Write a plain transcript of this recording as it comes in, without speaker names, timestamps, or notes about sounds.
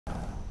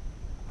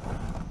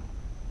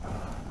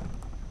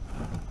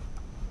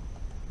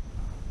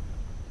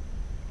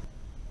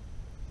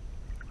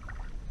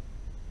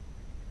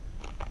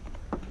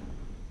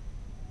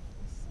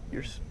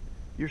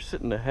You're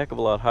sitting a heck of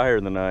a lot higher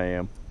than I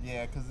am.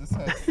 Yeah, because this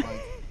has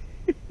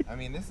like, I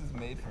mean, this is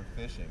made for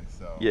fishing,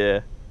 so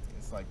yeah,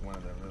 it's like one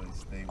of the really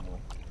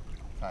stable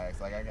kayaks.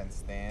 Like I can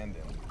stand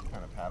and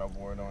kind of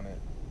paddleboard on it.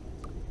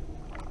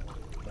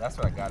 But that's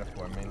what I got it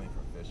for, mainly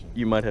for fishing.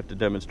 you might have to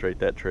demonstrate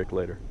that trick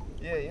later.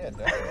 Yeah,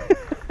 definitely.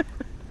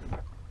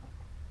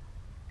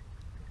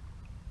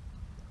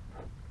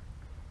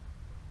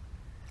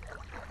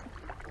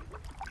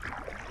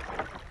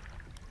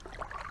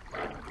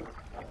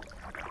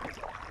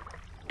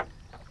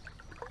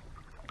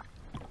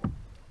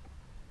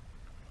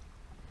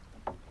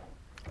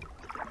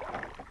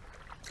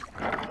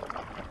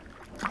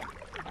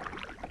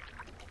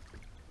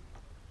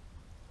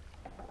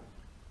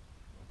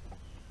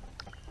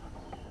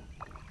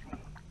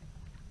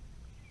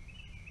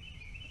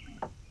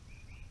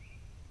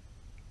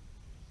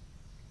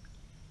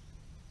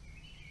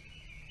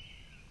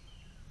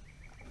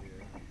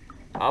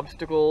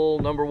 Obstacle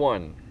number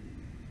 1.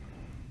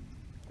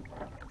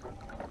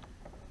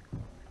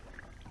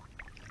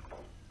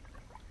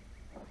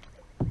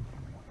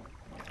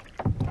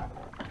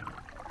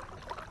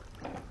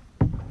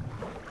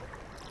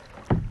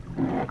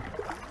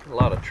 A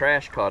lot of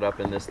trash caught up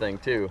in this thing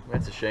too.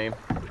 That's a shame.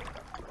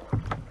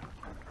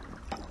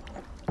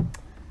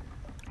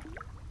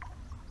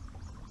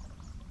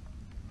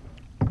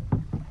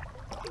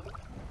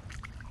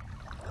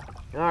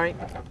 All right.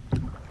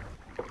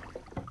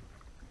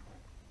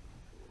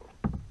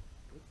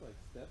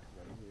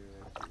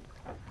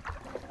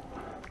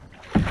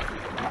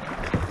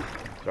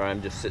 Sorry,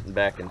 I'm just sitting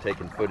back and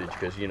taking footage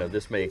because, you know,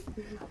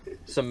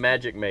 some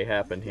magic may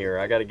happen here.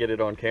 I got to get it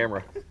on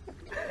camera.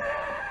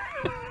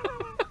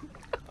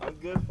 I'm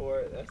good for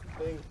it. That's the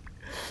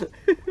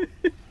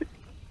thing.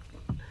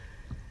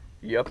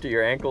 You up to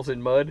your ankles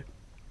in mud?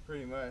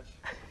 Pretty much.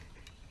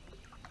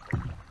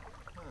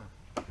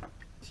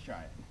 Let's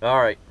try it. All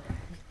right.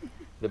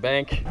 The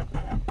bank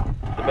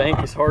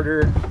is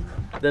harder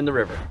than the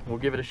river. We'll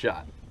give it a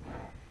shot.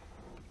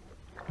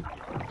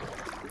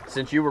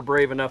 Since you were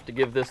brave enough to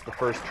give this the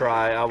first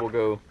try, I will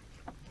go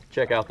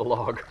check out the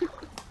log.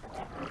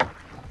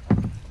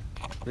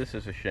 This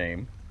is a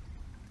shame.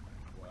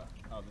 What?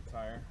 Oh, the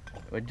tire?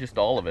 Just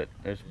all of it.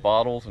 There's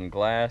bottles and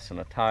glass and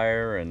a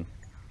tire and...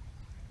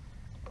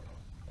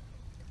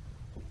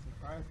 I'm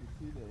surprised to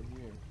see that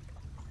here.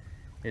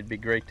 It'd be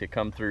great to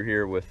come through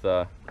here with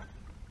a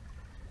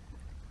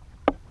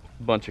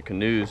bunch of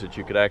canoes that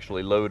you could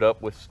actually load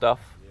up with stuff.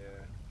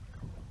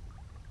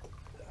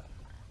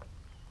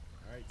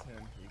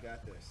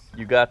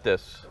 You got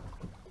this.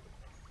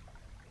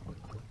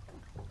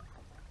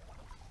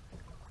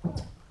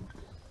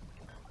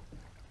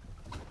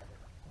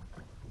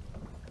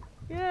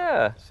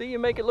 Yeah, see, you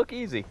make it look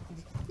easy.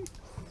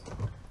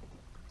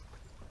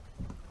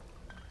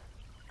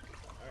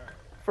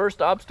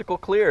 First obstacle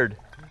cleared.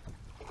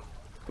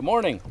 Good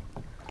morning.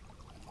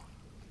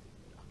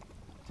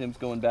 Tim's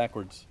going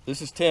backwards.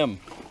 This is Tim,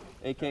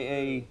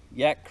 aka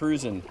Yak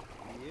Cruisin.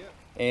 Yep.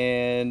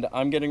 And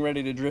I'm getting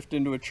ready to drift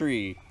into a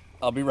tree.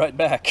 I'll be right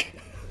back.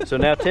 So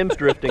now Tim's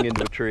drifting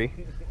into a tree.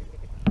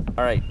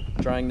 All right,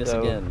 trying this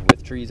again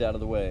with trees out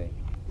of the way.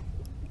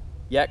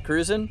 Yak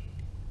Cruisin.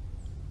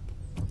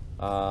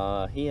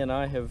 He and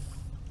I have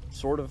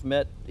sort of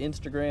met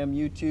Instagram,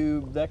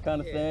 YouTube, that kind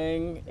of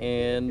thing,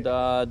 and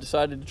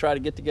decided to try to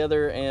get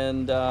together.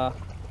 And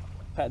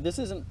this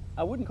isn't,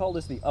 I wouldn't call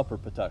this the upper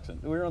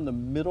Patuxent. We're on the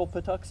middle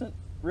Patuxent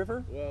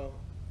River. Well,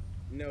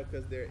 no,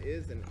 because there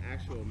is an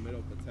actual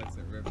middle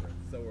Patuxent River.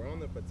 So we're on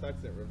the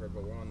Patuxent River,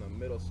 but we're on the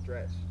middle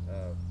stretch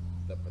of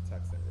the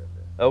Patuxent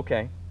River.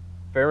 Okay,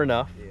 fair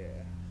enough. Yeah.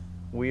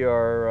 We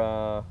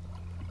are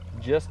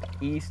just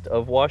east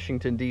of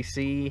Washington,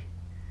 D.C.,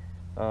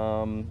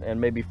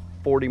 and maybe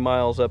 40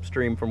 miles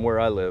upstream from where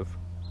I live,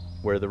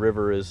 where the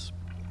river is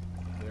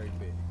very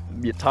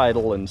big,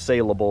 tidal and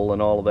sailable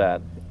and all of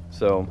that.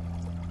 So,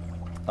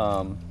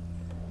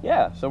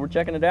 yeah, so we're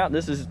checking it out.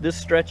 This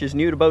stretch is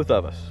new to both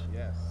of us.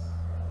 Yes.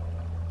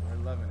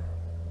 We're loving it.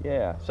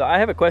 Yeah, so I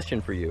have a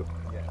question for you.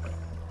 Yes.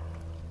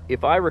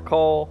 If I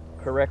recall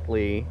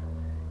correctly,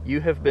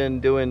 you have been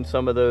doing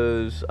some of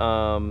those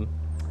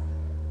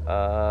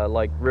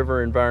like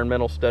river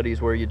environmental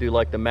studies where you do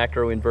like the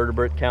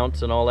macro-invertebrate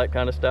counts and all that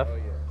kind of stuff. Oh,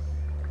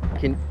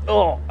 yes.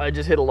 Oh, I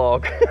just hit a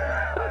log.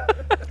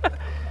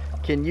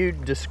 Can you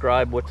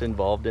describe what's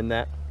involved in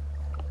that?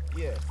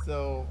 Yeah,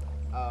 so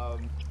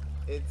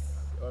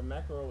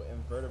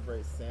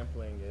macro-invertebrate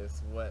sampling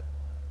is what,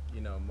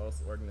 you know,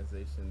 most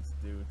organizations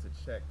do to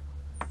check,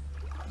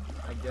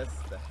 I guess,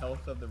 the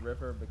health of the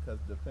river, because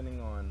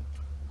depending on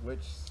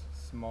which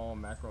small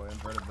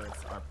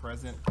macro-invertebrates are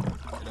present,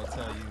 it'll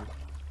tell you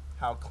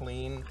how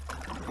clean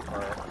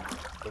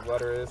the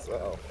water is.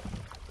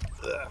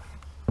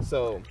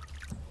 So,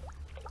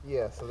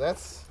 yeah, so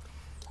that's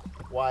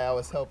why I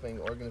was helping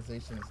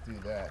organizations do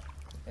that.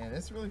 And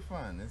it's really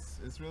fun.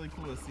 It's really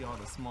cool to see all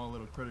the small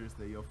little critters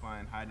that you'll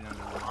find hiding under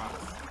the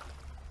rocks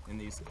in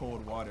these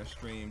cold water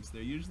streams.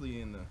 They're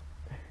usually in the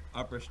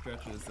upper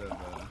stretches of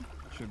a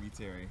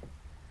tributary.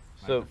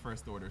 the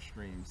first order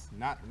streams,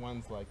 not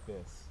ones like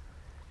this.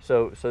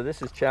 So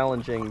this is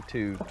challenging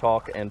to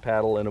talk and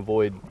paddle and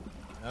avoid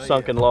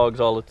sunken logs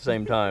all at the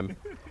same time.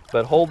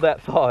 But hold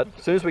that thought.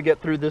 As soon as we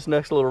get through this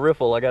next little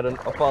riffle, I got a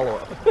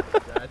follow-up.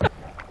 Gotcha.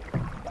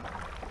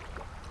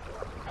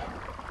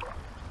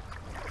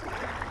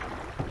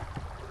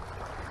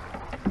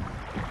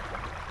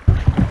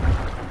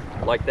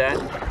 Like that.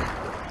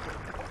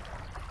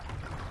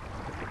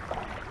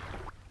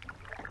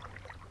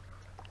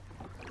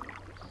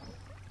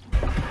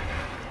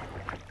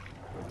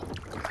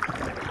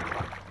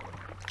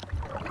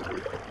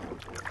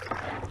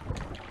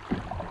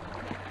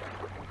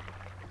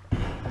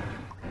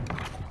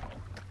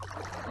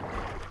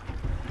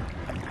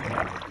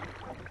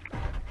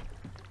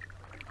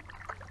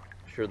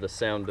 Sure, the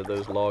sound of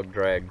those log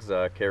drags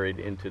carried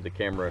into the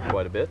camera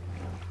quite a bit.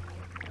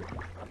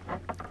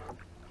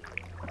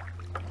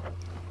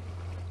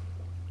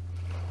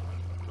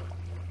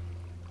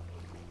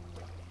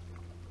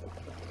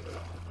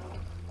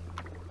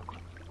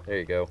 There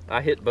you go.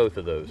 I hit both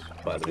of those,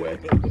 by the way.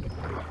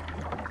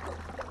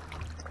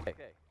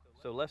 Okay,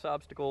 so less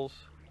obstacles.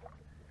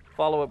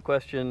 Follow-up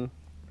question.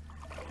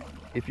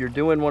 If you're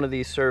doing one of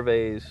these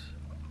surveys,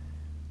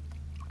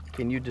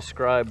 can you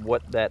describe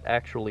what that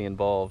actually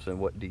involves and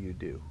what do you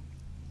do?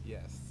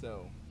 Yes,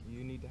 so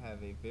you need to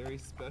have a very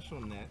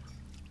special net,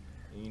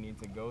 and you need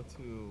to go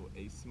to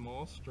a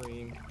small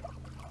stream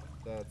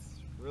that's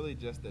really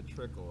just a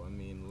trickle. I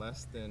mean,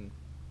 less than,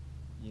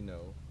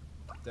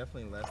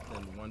 definitely less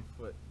than 1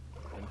 foot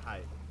in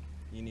height.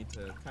 You need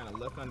to kind of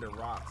look under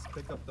rocks,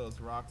 pick up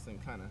those rocks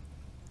and kind of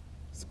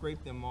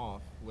scrape them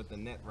off with the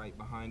net right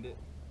behind it.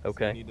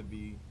 Okay. So you need to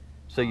be...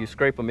 So you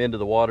scrape them into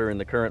the water and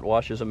the current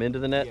washes them into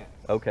the net? Yes.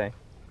 Okay.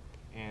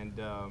 And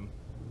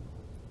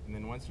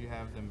then once you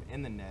have them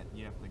in the net,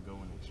 you have to go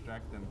and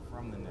extract them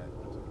from the net,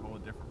 which is a whole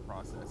different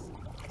process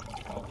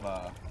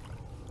of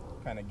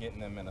kind of getting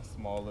them in a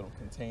small little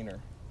container.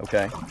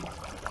 Okay.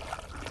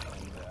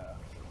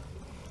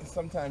 And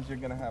sometimes you're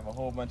going to have a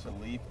whole bunch of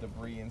leaf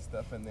debris and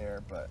stuff in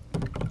there, but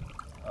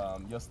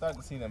you'll start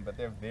to see them, but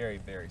they're very,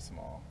 very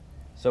small.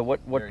 So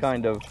what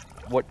kind of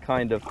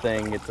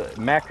thing? It's a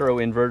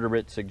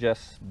macro-invertebrate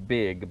suggests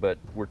big, but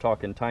we're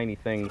talking tiny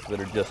things that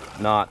are just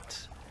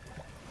not.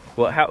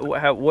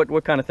 Well,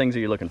 what kind of things are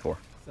you looking for?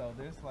 So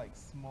there's like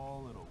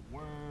small little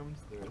worms,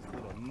 there's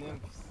little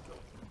nymphs,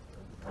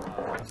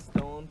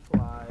 stone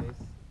flies.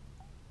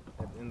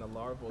 In the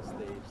larval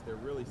stage, they're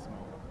really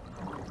small.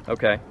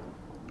 Okay.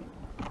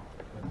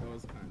 But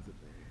those kinds of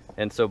things.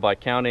 And so by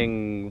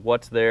counting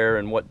what's there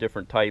and what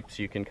different types,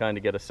 you can kind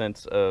of get a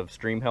sense of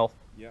stream health.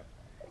 Yep.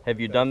 Have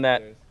you done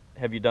that?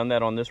 Have you done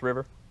that on this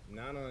river?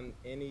 Not on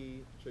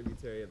any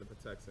tributary of the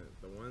Patuxent.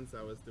 The ones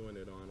I was doing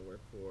it on were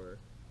for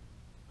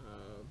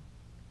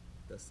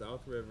the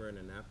South River in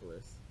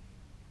Annapolis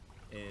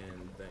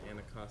and the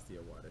Anacostia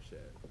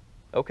watershed.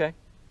 Okay.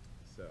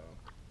 So.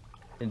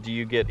 And do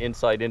you get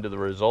insight into the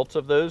results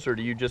of those, or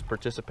do you just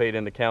participate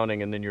in the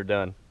counting and then you're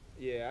done?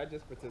 Yeah, I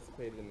just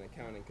participated in the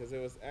counting because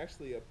it was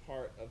actually a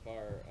part of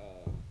our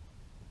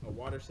a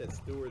watershed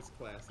stewards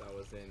class I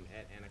was in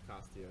at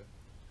Anacostia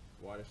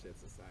Watershed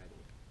Society.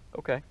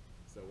 Okay.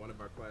 So one of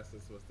our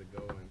classes was to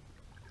go and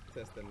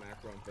test the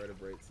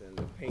macro-invertebrates in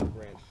the Paint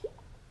Branch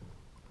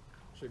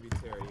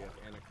tributary of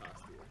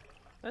Anacostia.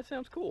 That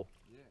sounds cool.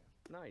 Yeah.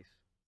 Nice.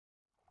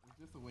 It's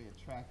just a way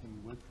of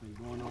tracking what's been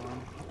going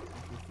on,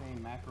 if the same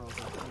macros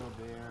are still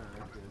there,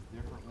 or if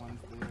there's different ones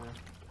there,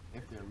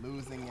 if they're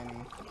losing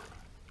any.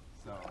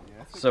 So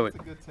yeah, it's a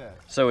good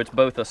test. So it's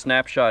both a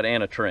snapshot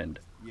and a trend.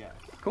 Yes.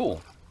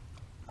 Cool.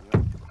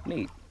 Yep.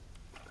 Neat.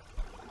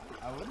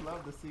 I would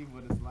love to see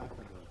what it's like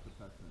for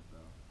the Patuxent though.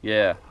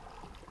 Yeah.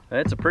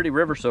 It's a pretty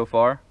river so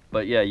far,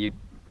 but yeah,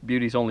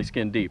 beauty's only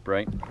skin deep,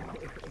 right?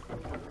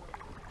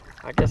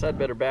 I guess I'd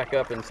better back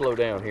up and slow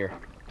down here.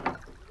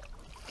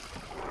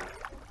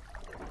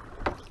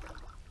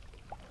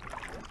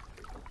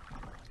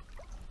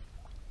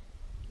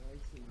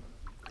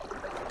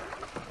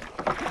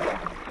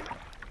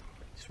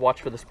 Just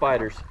watch for the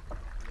spiders.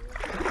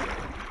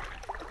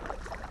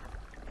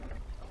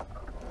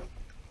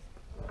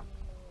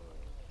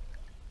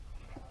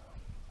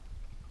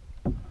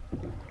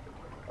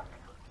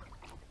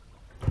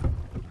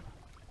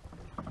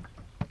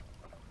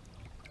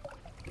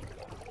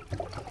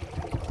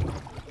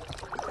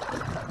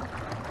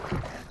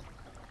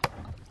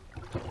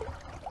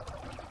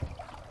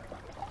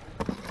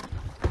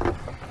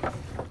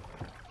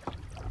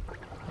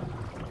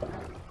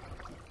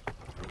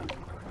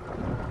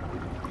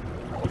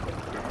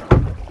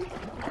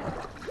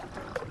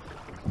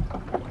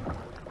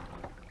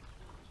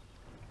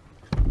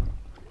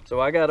 So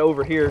I got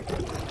over here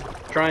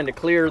trying to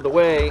clear the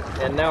way,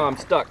 and now I'm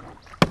stuck.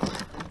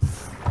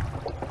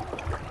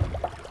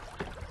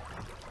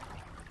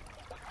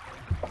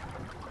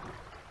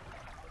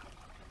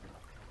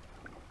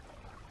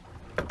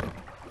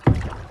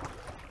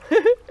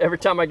 Every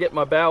time I get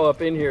my bow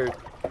up in here,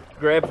 it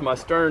grabs my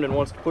stern and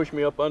wants to push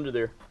me up under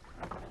there,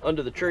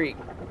 under the tree.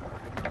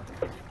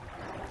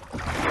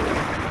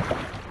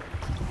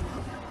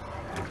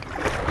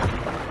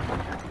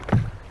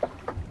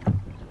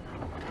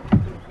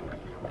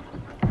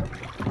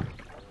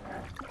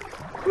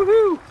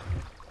 Woohoo!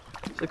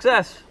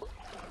 Success!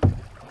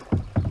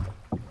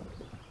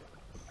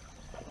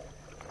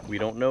 We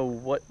don't know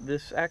what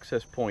this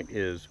access point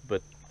is,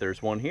 but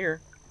there's one here.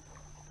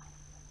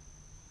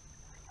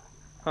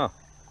 Huh,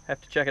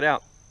 have to check it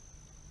out.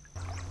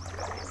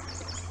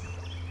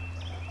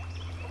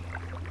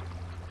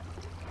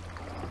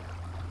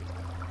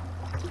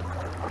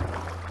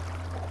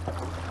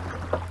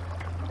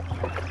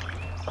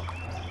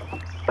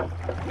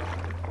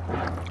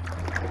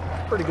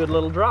 Pretty good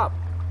little drop.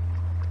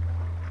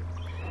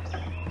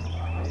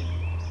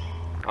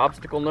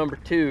 Obstacle number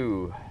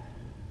 2.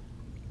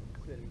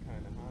 Sitting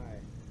kind of high.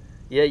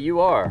 Yeah,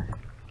 you are.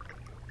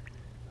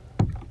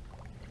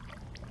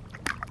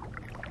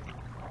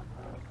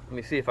 Let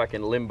me see if I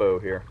can limbo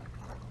here.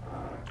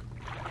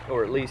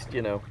 Or at least,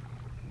 you know,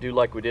 do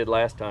like we did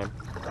last time.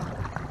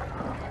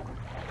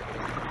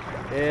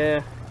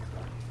 Yeah.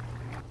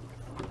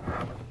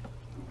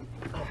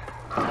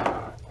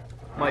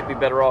 Might be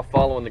better off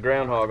following the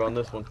groundhog on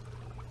this one.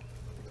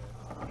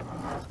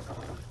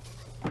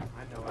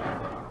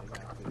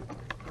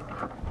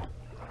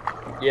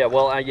 Yeah,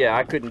 well,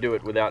 I couldn't do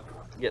it without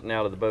getting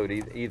out of the boat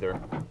either.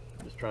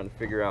 Just trying to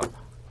figure out.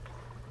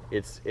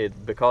 It's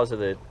because of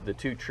the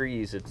 2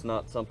 trees. It's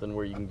not something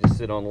where you can just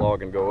sit on the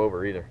log and go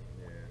over either.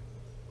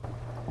 Yeah.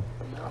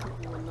 Now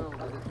people will know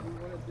that if you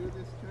want to do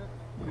this trip,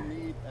 you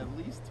need at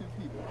least 2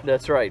 people.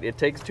 That's right. It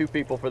takes 2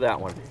 people for that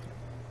one.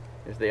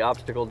 There's the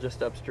obstacle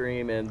just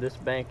upstream, and this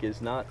bank is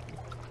not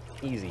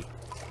easy.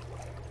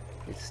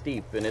 It's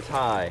steep and it's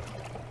high.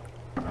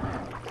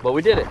 But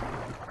we did it.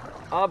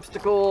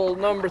 Obstacle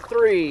number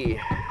 3.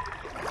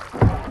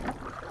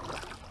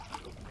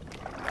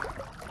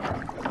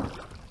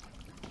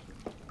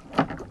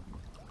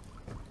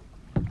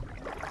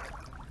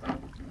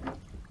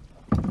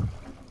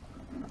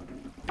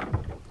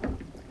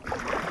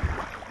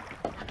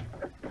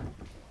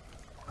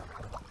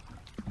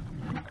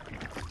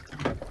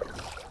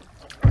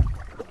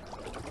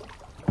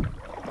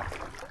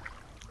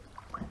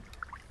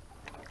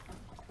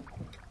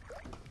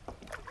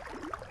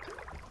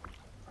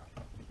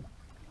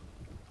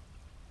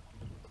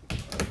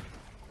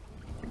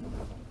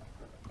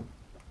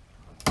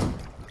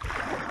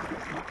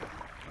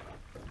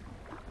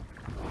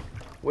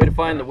 Way to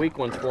find the weak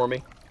ones for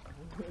me.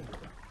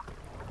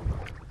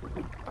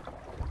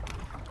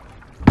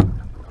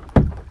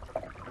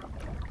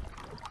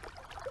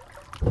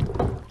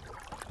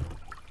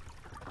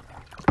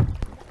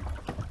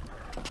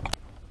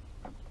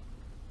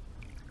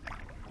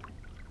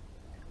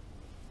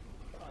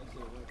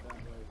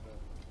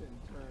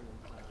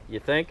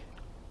 You think?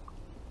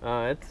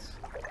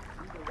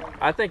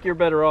 I think you're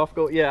better off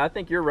go. Yeah, I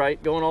think you're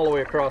right. Going all the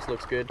way across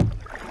looks good.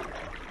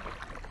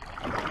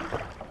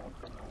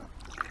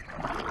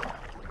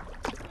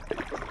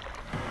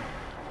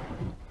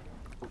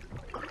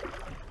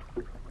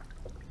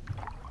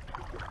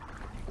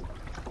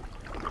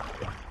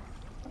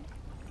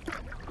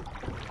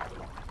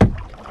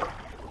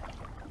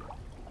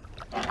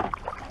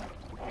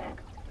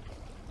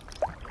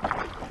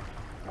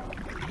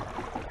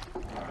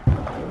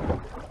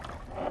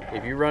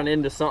 If you run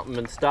into something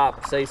and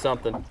stop, say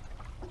something.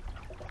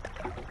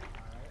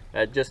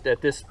 Just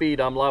at this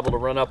speed, I'm liable to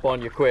run up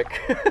on you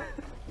quick.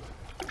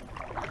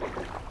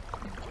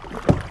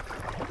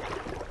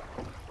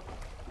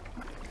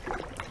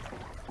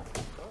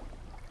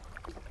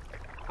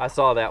 I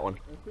saw that one.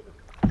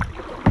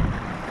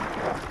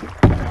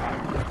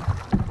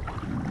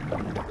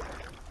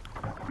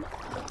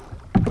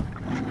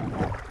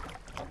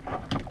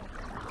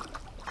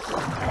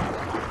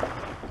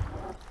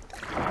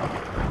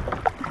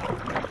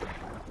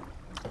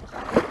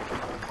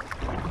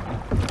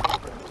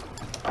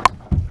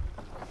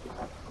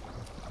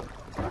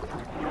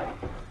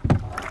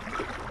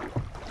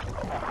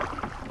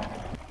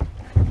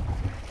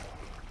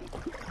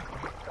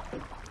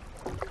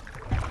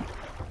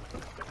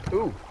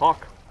 Ooh,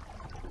 hawk.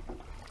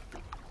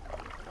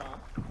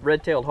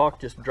 Red-tailed hawk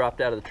just dropped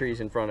out of the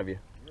trees in front of you.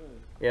 Really?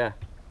 Yeah.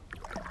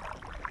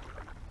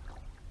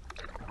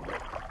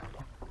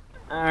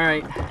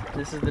 Alright,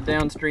 this is the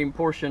downstream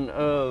portion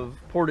of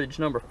portage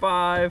number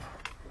 5.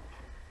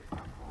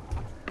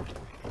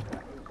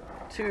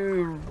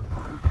 Two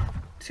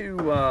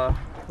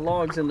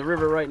logs in the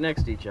river right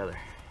next to each other.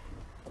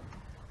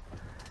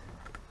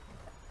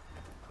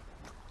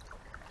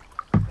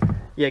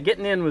 Yeah,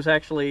 getting in was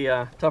actually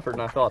tougher than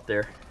I thought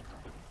there.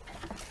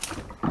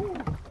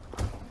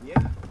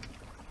 Yeah,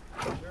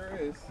 sure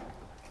is.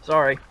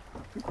 Sorry.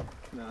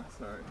 No,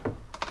 sorry.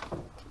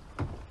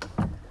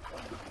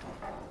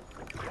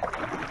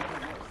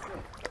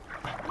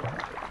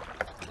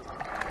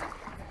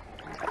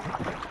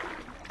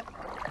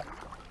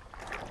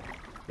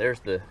 There's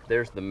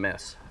the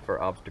mess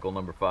for obstacle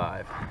number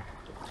 5.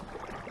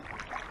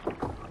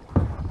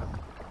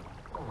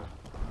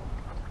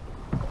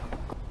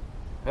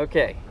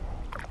 Okay.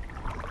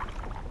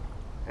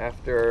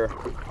 After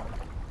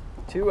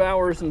 2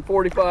 hours and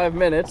 45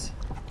 minutes,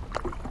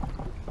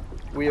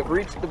 we have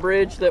reached the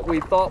bridge that we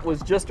thought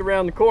was just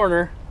around the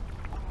corner.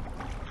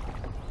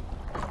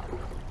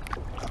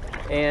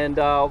 And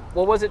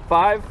what was it,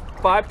 five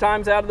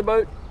times out of the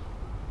boat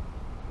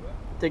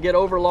to get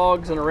over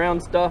logs and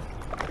around stuff.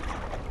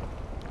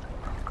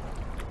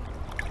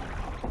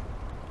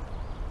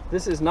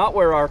 This is not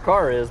where our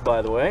car is,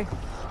 by the way.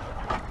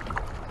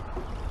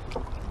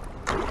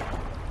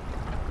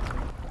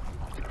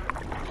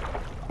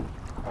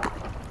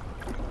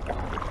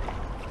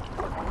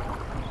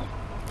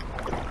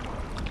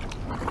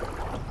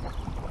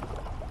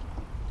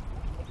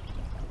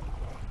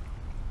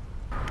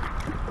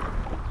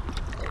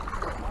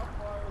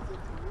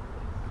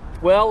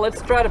 Well,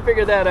 let's try to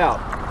figure that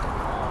out.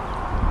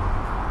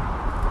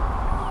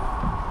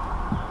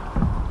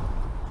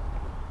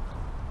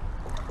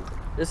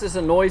 This is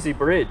a noisy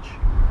bridge.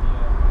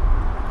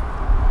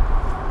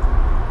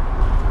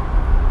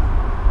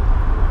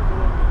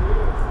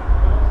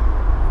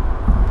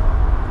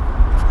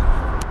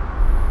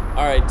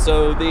 All right,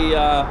 so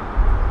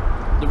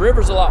the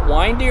river's a lot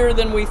windier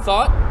than we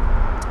thought.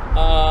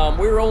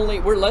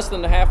 We're less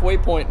than the halfway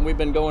point, and we've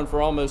been going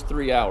for almost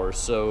 3 hours.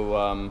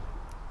 So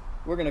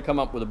we're gonna come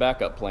up with a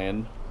backup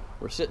plan.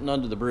 We're sitting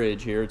under the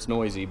bridge here. It's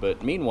noisy,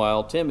 but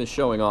meanwhile, Tim is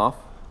showing off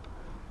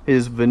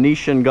his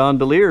Venetian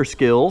gondolier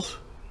skills.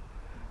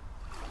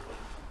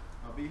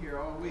 I'll be here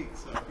all week,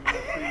 so if you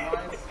got 3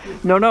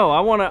 lines. No,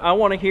 I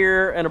wanna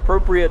hear an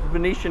appropriate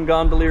Venetian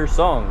gondolier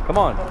song. Come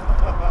on.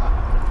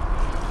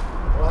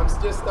 Well, I'm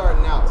just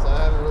starting out, so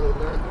I haven't really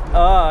learned it.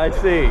 Ah, I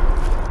see.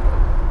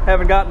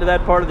 Haven't gotten to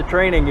that part of the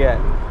training yet.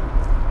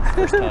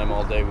 First time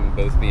all day we can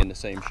both be in the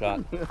same shot.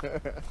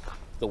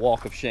 The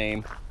walk of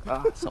shame.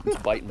 Ah, something's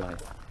biting my.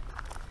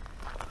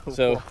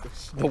 So,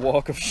 the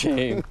walk of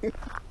shame.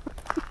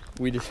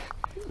 We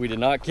did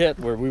not get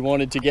where we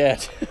wanted to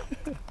get.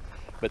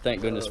 But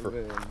thank goodness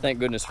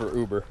for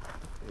Uber.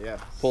 Yeah.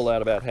 Pull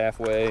out about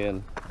halfway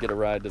and get a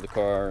ride to the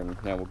car, and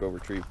now we'll go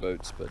retrieve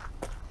boats. But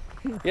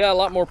yeah, a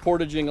lot more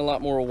portaging, a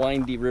lot more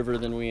windy river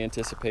than we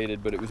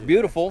anticipated, but it was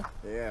beautiful.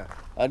 Yeah.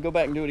 I'd go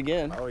back and do it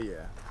again. Oh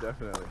yeah,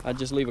 definitely. I'd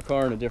just leave a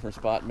car in a different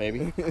spot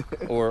maybe,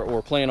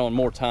 or plan on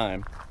more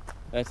time.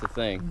 That's the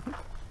thing.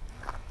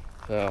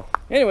 So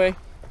anyway,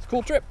 it's a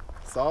cool trip.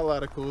 Saw a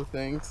lot of cool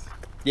things.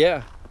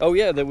 Yeah. Oh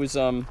yeah, there was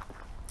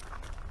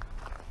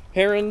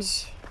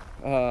herons,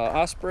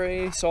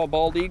 osprey, saw a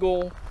bald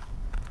eagle.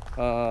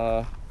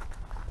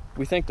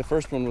 We think the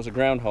first one was a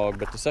groundhog,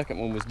 but the second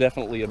one was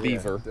definitely a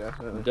beaver.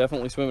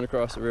 Definitely swimming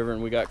across the river,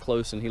 and we got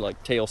close and he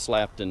like tail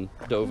slapped and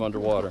dove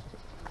underwater.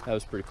 That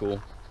was pretty cool.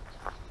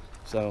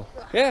 So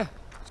yeah,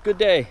 it's a good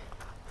day.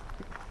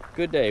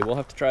 Good day. We'll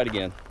have to try it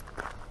again.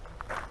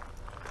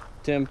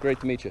 Tim, great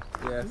to meet you.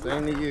 Yeah,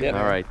 same to you. Yeah.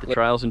 All right, the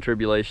trials and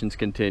tribulations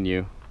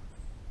continue.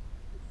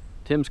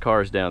 Tim's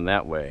car's down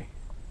that way,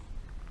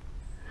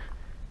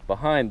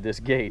 behind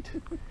this gate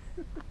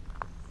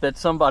that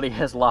somebody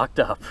has locked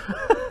up.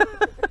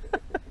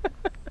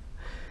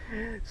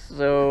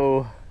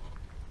 So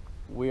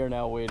we are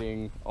now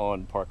waiting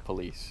on park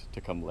police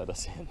to come let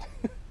us in.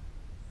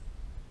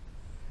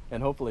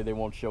 And hopefully they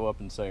won't show up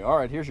and say, all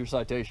right, here's your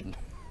citation.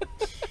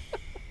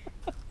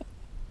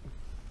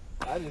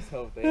 I just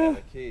hope they have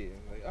a key.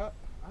 Like, oh,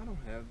 I don't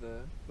have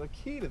the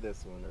key to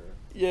this one. Or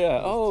Yeah,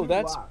 oh,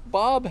 that's locks.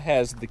 Bob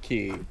has the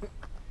key.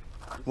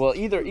 Well,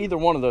 either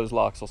one of those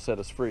locks will set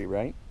us free,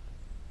 right?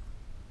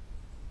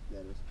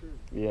 That is true.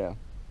 Yeah.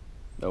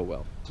 Oh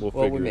well, we'll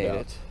figure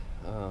it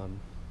out.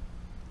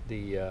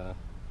 The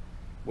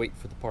wait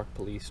for the park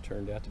police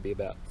turned out to be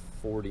about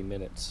 40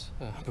 minutes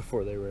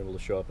before they were able to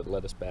show up and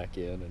let us back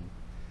in, and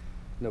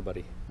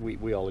nobody,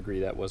 we all agree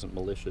that wasn't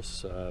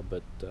malicious,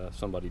 but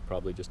somebody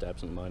probably just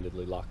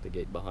absent-mindedly locked the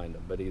gate behind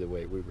them. But either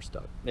way, we were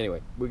stuck.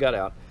 Anyway, we got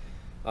out.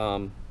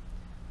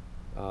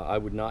 I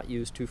would not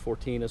use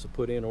 214 as a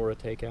put-in or a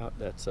takeout.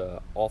 That's an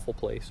awful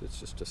place. It's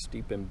just a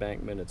steep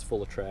embankment. It's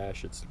full of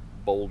trash. It's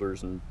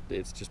boulders, and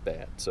it's just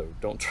bad. So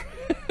don't try.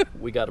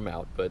 We got them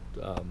out, but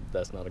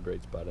that's not a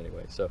great spot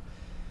anyway. So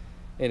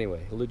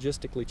anyway,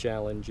 logistically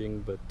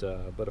challenging, but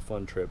a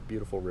fun trip.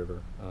 Beautiful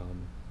river.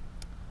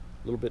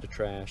 A little bit of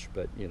trash,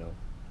 but you know,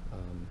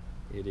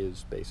 it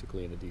is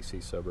basically in a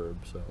DC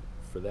suburb. So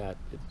for that,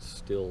 it's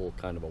still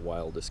kind of a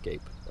wild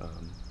escape,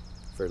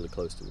 fairly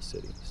close to the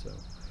city. So.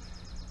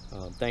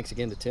 Thanks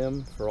again to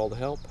Tim for all the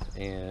help,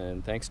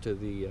 and thanks to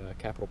the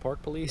Capitol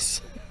Park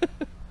Police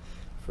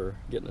for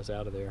getting us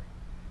out of there.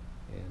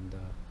 And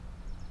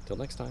until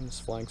next time, this is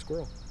Flying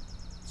Squirrel.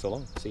 So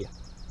long. See ya.